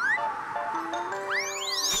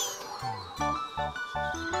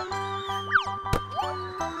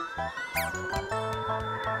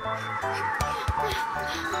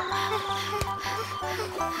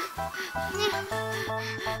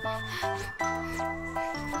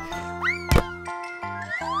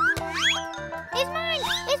 It's mine!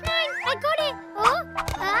 It's mine! I got it! Oh!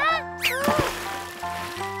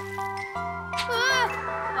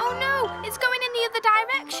 Oh no, it's going in the other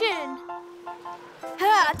direction.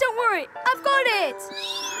 Ha, don't worry, I've got it!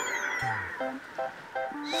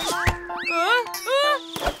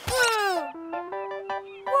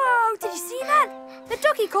 Whoa, did you see that? The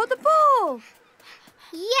ducky caught the ball!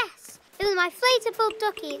 Yes! It was my inflatable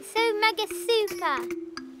ducky. It's so mega super.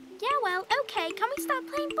 Yeah, well, okay. Can we start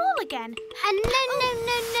playing ball again?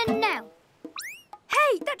 And no.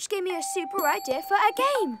 Hey, that just gave me a super idea for a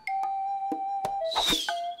game.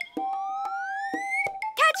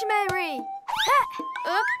 Catch, Mary!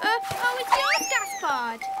 Oh, it's yours,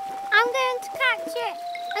 Gaspard. I'm going to catch it.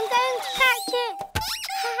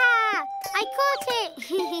 Ha! I caught it.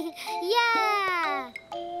 Yeah!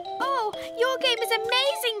 Oh, your game is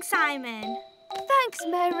amazing, Simon. Thanks,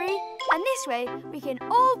 Mary. And this way, we can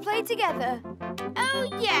all play together. Oh,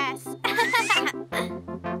 yes.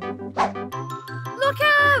 Look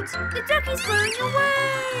out! The ducky's flying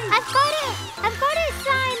away! I've got it,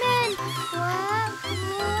 Simon! Whoa.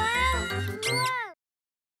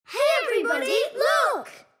 Hey, everybody, look!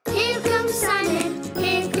 Here comes Simon,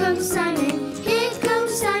 here comes Simon, here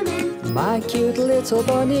comes Simon. My cute little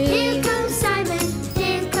bunny. Here comes Simon,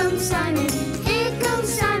 here comes Simon, here comes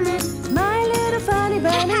Simon. My little funny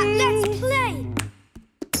bunny. Let's play!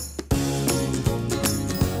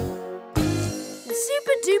 A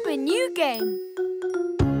super duper new game.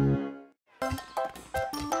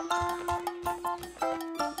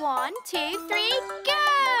 One, two, three, go!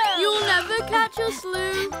 You'll never catch us,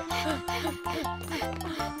 Lou.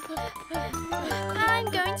 I'm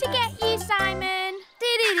going to get you, Simon.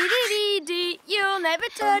 Dee-dee-dee-dee-dee. You'll never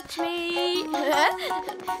touch me. Got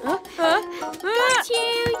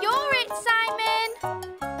you. You're it, Simon.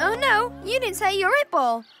 Oh no, you didn't say you're it,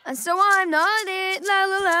 Ball. And so I'm not it. La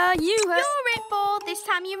la la, You're it, Ball. This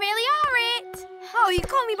time you really are it. Oh, you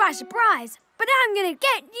caught me by surprise. But I'm gonna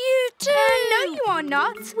get you too. No, you are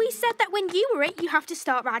not. We said that when you were it, you have to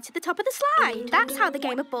start right at the top of the slide. That's how the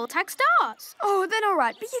game of ball tag starts. Oh, then all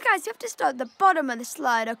right. But you guys have to start at the bottom of the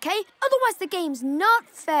slide, okay? Otherwise, the game's not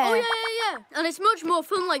fair. Oh, yeah. And it's much more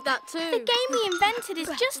fun like that, too. The game we invented is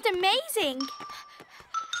just amazing.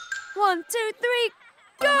 1, 2, 3,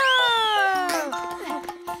 go!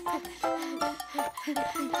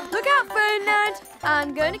 Look out, Ferdinand.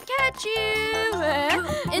 I'm gonna catch you.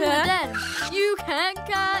 In the den. You can't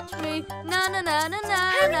catch me. Na na na na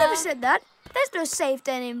na. Harry never said that. There's no safe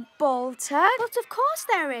den in ball tag. But of course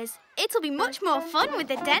there is. It'll be much more fun with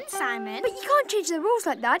the den, Simon. But you can't change the rules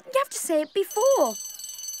like that. You have to say it before.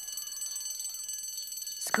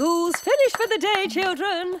 School's finished for the day,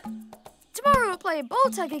 children. Tomorrow we'll play ball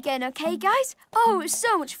tag again, okay, guys? Oh, it was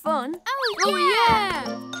so much fun. Oh yeah.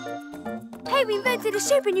 Hey, we invented a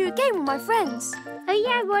super new game with my friends. Oh,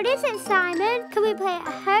 yeah, what is it, Simon? Can we play it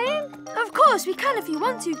at home? Of course, we can if you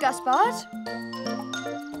want to, Gaspard.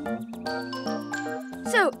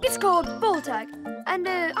 So, it's called ball tag. And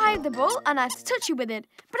I have the ball and I have to touch you with it.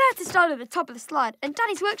 But I have to start at the top of the slide. And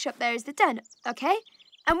Danny's workshop there is the den, okay?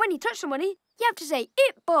 And when you touch somebody, you have to say,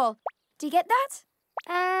 "It ball." Do you get that?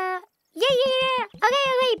 Yeah.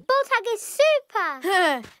 Okay, ball tag is super.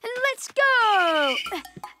 And let's go!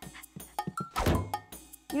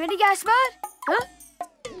 You ready, Gaspard? Huh?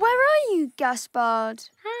 Where are you, Gaspard?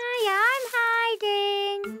 Hi, I'm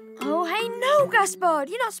hiding. Oh, hey, no, Gaspard.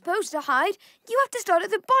 You're not supposed to hide. You have to start at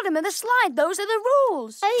the bottom of the slide. Those are the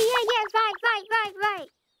rules. Oh, yeah, right.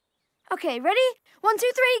 Okay, ready? 1,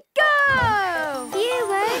 2, 3, go! You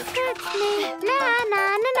won't touch me. Na,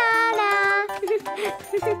 na, na, na, na.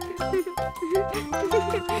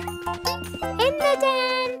 In the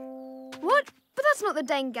den. What? But that's not the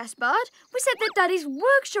den, Gaspard. We said that Daddy's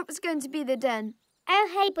workshop was going to be the den. Oh,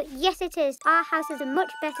 hey, but yes, it is. Our house is a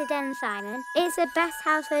much better den, Simon. It's the best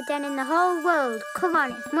house for a den in the whole world. Come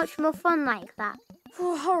on, it's much more fun like that.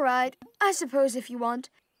 Oh, all right. I suppose if you want.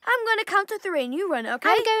 I'm going to count to 3 and you run, OK?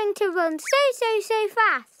 I'm going to run so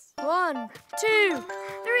fast. 1, 2, 3,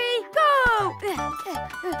 go!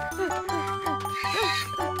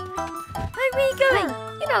 Where are you going?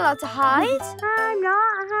 You're not allowed to hide. I'm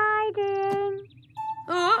not hiding.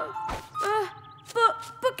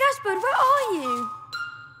 But Gaspard, where are you?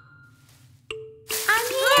 I'm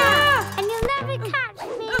here, and you'll never catch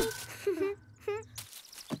me.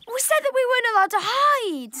 We said that we weren't allowed to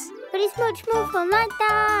hide. But it's much more fun like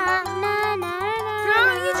that. Na, na, na,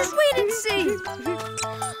 No, you just wait and see.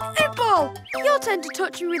 Hey, Ball, your turn to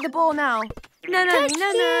touch me with the ball now. No.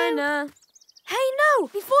 Hey, no,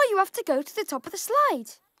 before you have to go to the top of the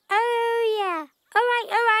slide. Oh, yeah. All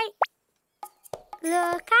right.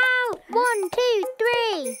 Look out. 1, 2,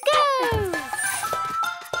 3, go!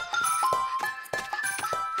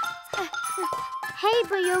 Hey,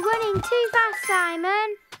 but you're running too fast,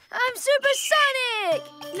 Simon. I'm supersonic!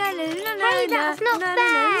 Hey, that's not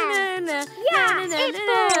fair. Yeah, it's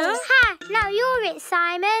ball. Ha! Now you're it,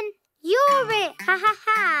 Simon. You're it.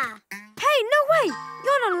 Ha. Hey, no way!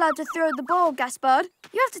 You're not allowed to throw the ball, Gaspard.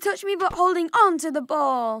 You have to touch me but holding on to the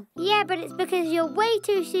ball. Yeah, but it's because you're way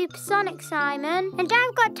too supersonic, Simon. And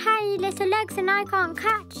I've got tiny little legs and I can't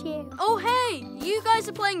catch you. Oh, hey, you guys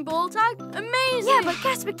are playing ball tag? Amazing! Yeah, but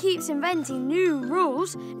Gaspard keeps inventing new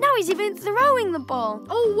rules. Now he's even throwing the ball.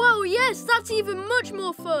 Oh, wow, yes, that's even much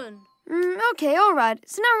more fun. Okay, all right.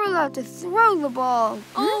 So now we're allowed to throw the ball.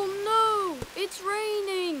 Oh, no, it's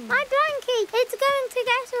raining. My blankie, it's going to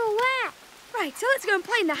get all wet. Right, so let's go and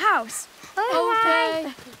play in the house.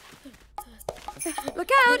 Okay.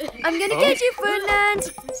 Look out! I'm going to get you,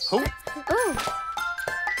 Ferdinand. Oh.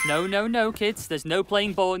 No, kids. There's no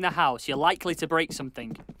playing ball in the house. You're likely to break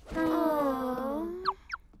something. Oh.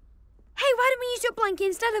 Hey, why don't we use your blankie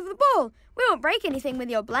instead of the ball? We won't break anything with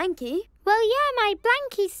your blankie. Well, yeah, my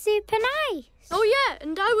blankie's super nice. Oh, yeah,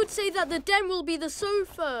 and I would say that the den will be the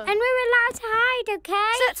sofa. And we're allowed to hide, OK?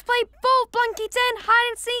 So let's play ball, blankie, den, hide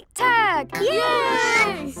and seek, tag.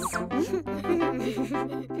 Yes!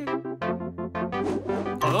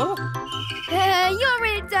 Oh? You're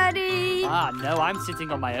it, Daddy. No, I'm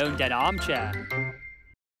sitting on my own den armchair.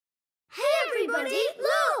 Hey, everybody,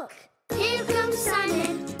 look! Here comes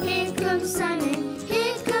Simon, here comes Simon,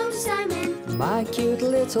 here comes Simon. My cute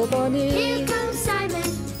little bunny. Here comes Simon,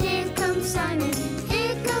 here comes Simon,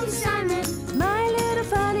 here comes Simon. My little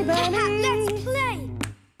funny bunny. Let's play.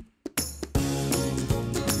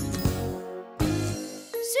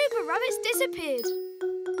 Super Rabbit's disappeared.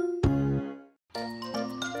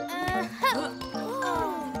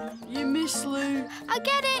 You miss Lou. I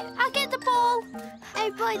get it, I get the ball. Oh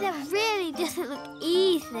boy, that really doesn't look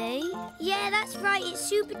easy. Yeah, that's right, it's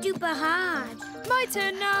super duper hard. My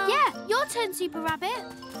turn now. Yeah, your turn, Super Rabbit.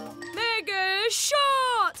 Mega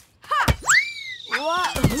shot! Ha!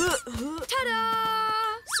 What?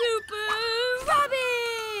 Ta-da! Super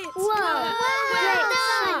Rabbit! Whoa, Well great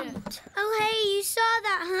shot. Oh, hey, you saw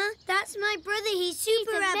that, huh? That's my brother, he's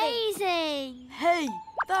Super Rabbit. Amazing. Hey,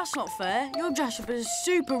 that's not fair. You're dressed up as a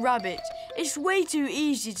super rabbit. It's way too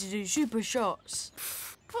easy to do super shots.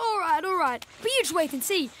 All right. But you just wait and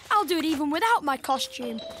see. I'll do it even without my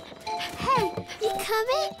costume. Hey, you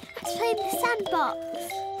coming? Let's play in the sandbox.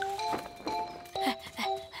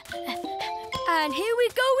 And here we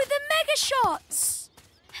go with the mega shots.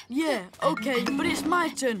 Yeah, okay, but it's my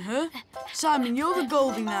turn, huh? Simon, you're the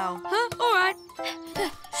goalie now. Huh? All right.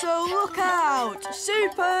 So look out!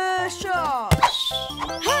 Super shot!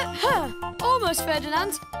 Almost,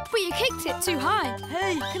 Ferdinand, but you kicked it too high.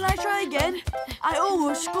 Hey, can I try again? I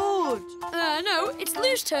almost scored. No, it's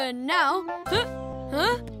Lou's turn now.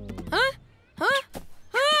 Huh?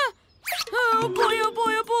 Oh boy.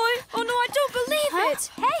 Oh no, I don't believe it.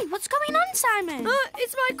 Hey, what's going on, Simon?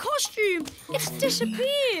 It's my costume. It's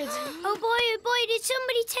disappeared. Oh boy, did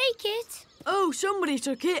somebody take it? Oh, somebody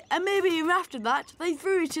took it, and maybe even after that, they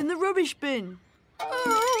threw it in the rubbish bin.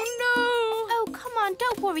 Oh no. Oh, come on,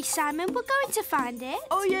 don't worry, Simon. We're going to find it.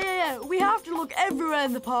 Oh, yeah. We have to look everywhere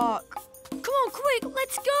in the park. Come on, quick,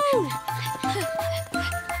 let's go.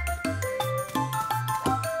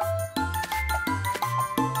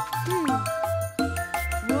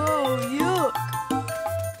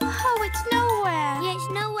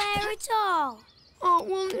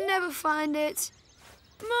 can never find it.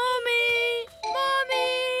 Mummy!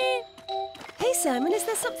 Mummy! Hey, Simon, is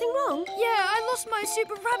there something wrong? Yeah, I lost my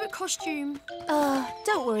Super Rabbit costume.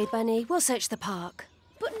 Don't worry, Bunny. We'll search the park.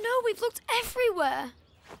 But no, we've looked everywhere.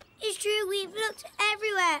 It's true, we've looked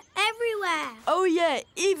everywhere, everywhere. Oh, yeah,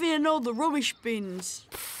 even in all the rubbish bins.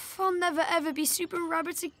 I'll never ever be Super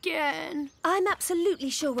Rabbit again. I'm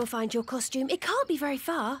absolutely sure we'll find your costume. It can't be very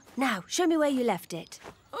far. Now, show me where you left it.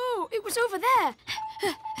 Oh, it was over there.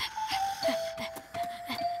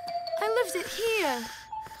 I left it here.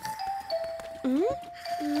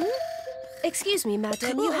 Excuse me,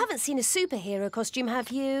 madam. You haven't seen a superhero costume,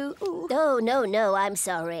 have you? Ooh. Oh, no, I'm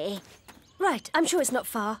sorry. Right, I'm sure it's not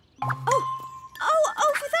far. Oh,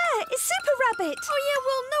 over there! It's Super Rabbit! Oh, yeah,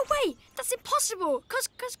 well, no way! That's impossible! Cause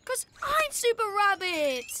I'm Super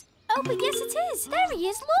Rabbit! Oh, but yes, it is. There he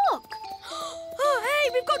is, look! Oh, hey,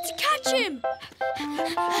 we've got to catch him!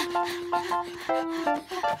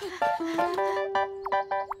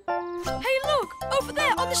 Hey, look! Over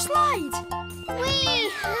there, on the slide!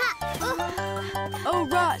 Whee! Oh,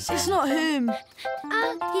 rats, it's not him.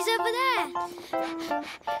 He's over there.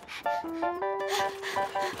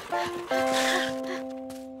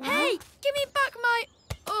 Hey, give me back my...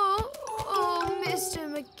 Oh, missed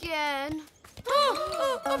him again.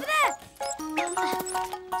 Oh, over there!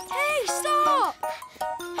 Hey, stop!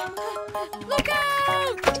 Look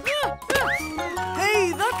out!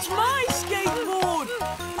 Hey, that's my skateboard!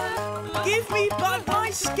 Give me back my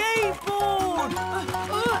skateboard!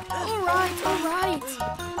 All right.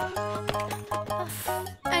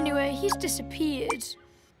 Anyway, he's disappeared.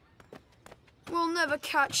 We'll never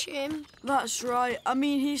catch him. That's right. I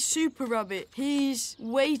mean, he's Super Rabbit. He's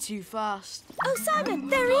way too fast. Oh, Simon,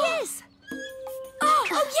 there he is! Oh,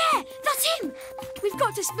 yeah, that's him! We've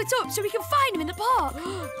got to split up so we can find him in the park.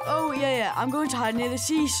 Oh, yeah. I'm going to hide near the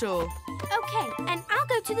seesaw. OK, and I'll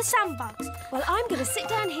go to the sandbox. Well, I'm going to sit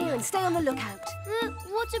down here and stay on the lookout.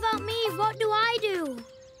 What about me? What do I do?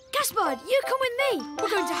 Gaspard, you come with me. We're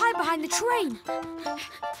going to hide behind the train.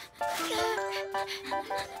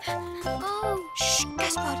 Oh. Shh,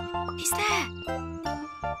 Gaspard, he's there.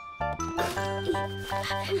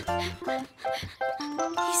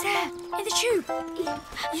 He's there, in the tube.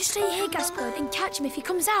 You stay here, Gaspard, and catch him if he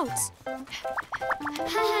comes out.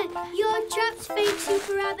 You're trapped, fake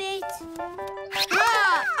Super Rabbit.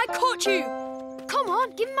 Ah, I caught you. Come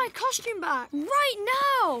on, give me my costume back. Right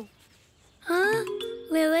now. Huh?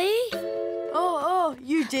 Lily? Oh,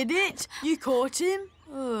 you did it. You caught him.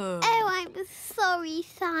 Oh, I'm sorry,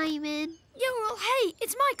 Simon. Yeah, well, hey,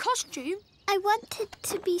 it's my costume. I wanted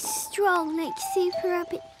to be strong like Super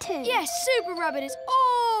Rabbit too. Yes, Super Rabbit is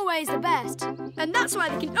always the best. And that's why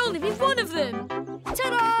there can only be one of them.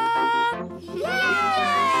 Ta-da!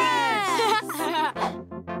 Yes!